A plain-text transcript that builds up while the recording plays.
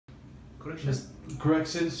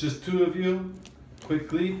Corrections, just two of you.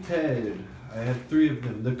 Quickly, Ted. I had three of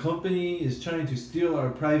them. The company is trying to steal our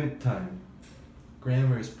private time.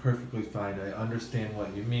 Grammar is perfectly fine. I understand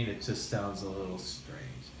what you mean. It just sounds a little strange.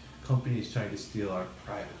 Company is trying to steal our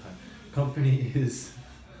private time. Company is,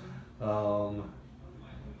 we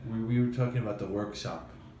were talking about the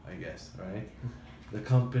workshop, I guess, right? The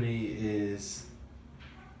company is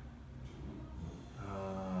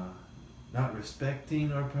not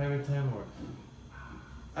respecting our private time, or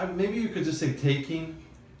maybe you could just say taking,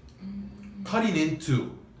 cutting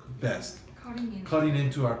into, best. Cutting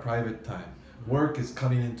into our private time. Work is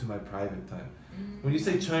cutting into my private time. When you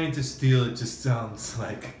say trying to steal, it just sounds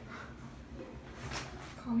like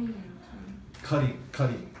cutting into.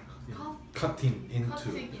 Cutting into.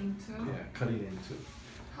 Yeah, cutting into.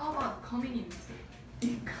 How about coming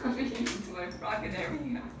into? Coming into my private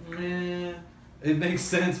area. It makes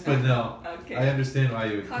sense, but no. Okay. I understand why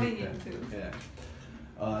you would cutting think that. into.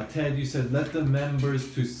 Yeah. Ted, you said let the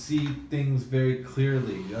members to see things very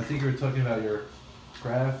clearly. I think you were talking about your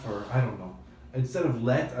graph, or I don't know. Instead of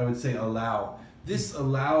let, I would say allow. This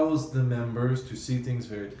allows the members to see things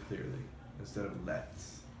very clearly instead of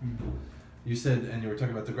let's. You said, and you were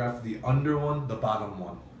talking about the graph, the under one, the bottom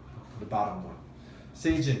one. The bottom one.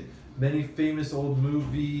 Seijin, many famous old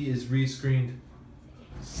movie is rescreened.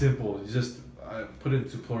 Simple, you just put it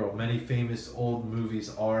into plural. Many famous old movies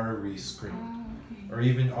are rescreened. Or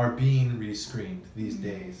even are being rescreened these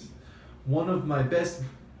days. One of my best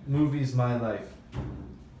movies, my life.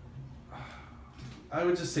 I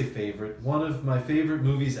would just say favorite. One of my favorite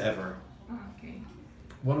movies ever. Okay.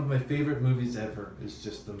 One of my favorite movies ever is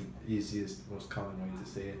just the easiest, most common way to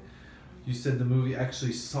say it. You said the movie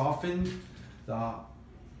actually softened the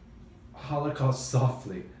Holocaust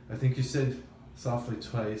softly. I think you said softly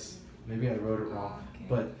twice. Maybe I wrote it wrong. Okay.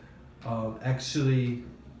 But actually,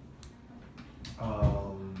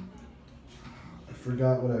 I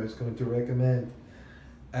forgot what I was going to recommend.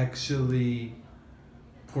 Actually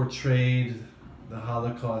portrayed the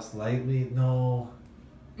Holocaust lightly. No,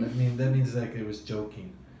 that means like it was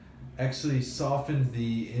joking. Actually softened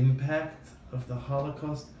the impact of the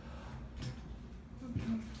Holocaust.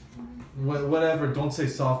 Whatever. Don't say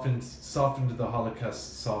softened. Softened the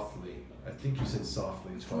Holocaust softly. I think you said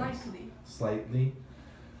softly twice. Slightly.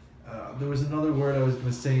 There was another word I was going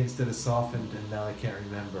to say instead of softened, and now I can't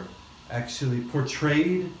remember. Actually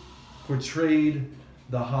portrayed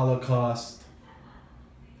the Holocaust,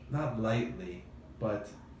 not lightly, but,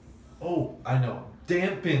 oh, I know,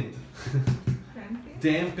 dampened.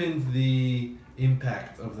 Dampened the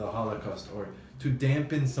impact of the Holocaust, or to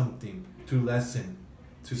dampen something, to lessen,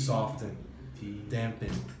 to soften,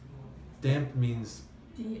 dampen. Damp means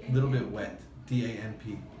a little bit wet,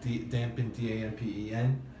 D-A-M-P, dampen,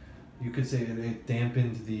 D-A-M-P-E-N. You could say it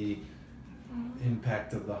dampened the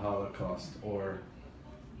impact of the Holocaust, or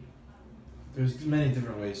there's many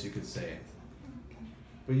different ways you could say it.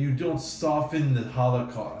 But you don't soften the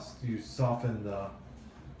Holocaust, you soften the...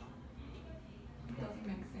 It doesn't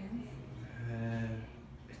make sense.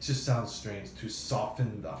 It just sounds strange, to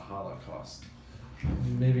soften the Holocaust.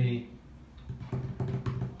 Maybe...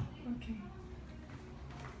 Okay.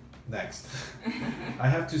 Next. I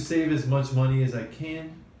have to save as much money as I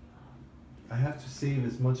can. I have to save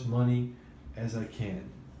as much money as I can.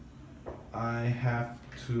 I have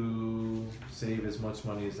to save as much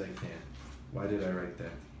money as I can. Why did I write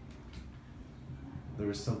that? There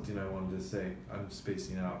was something I wanted to say. I'm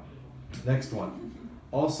spacing out. Next one.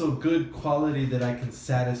 Also good quality that I can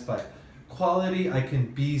satisfy. Quality I can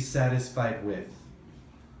be satisfied with.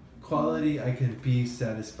 Quality I can be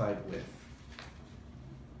satisfied with.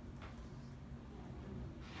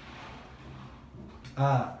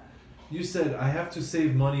 You said I have to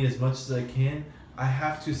save money as much as I can. I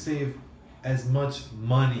have to save as much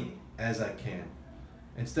money as I can.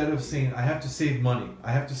 Instead of saying I have to save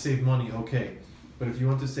money, okay. But if you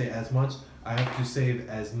want to say as much, I have to save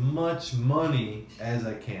as much money as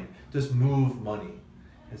I can. Just move money.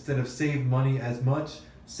 Instead of save money as much,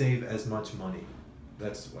 save as much money.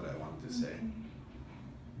 That's what I wanted to say.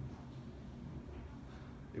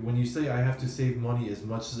 When you say I have to save money as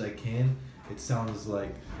much as I can, it sounds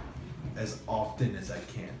like as often as I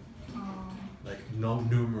can. Like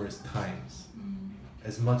numerous times.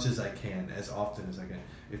 As much as I can, as often as I can.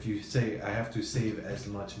 If you say I have to save as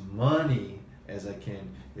much money as I can,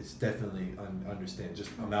 it's definitely understand just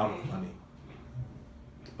amount of money.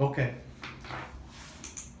 Okay.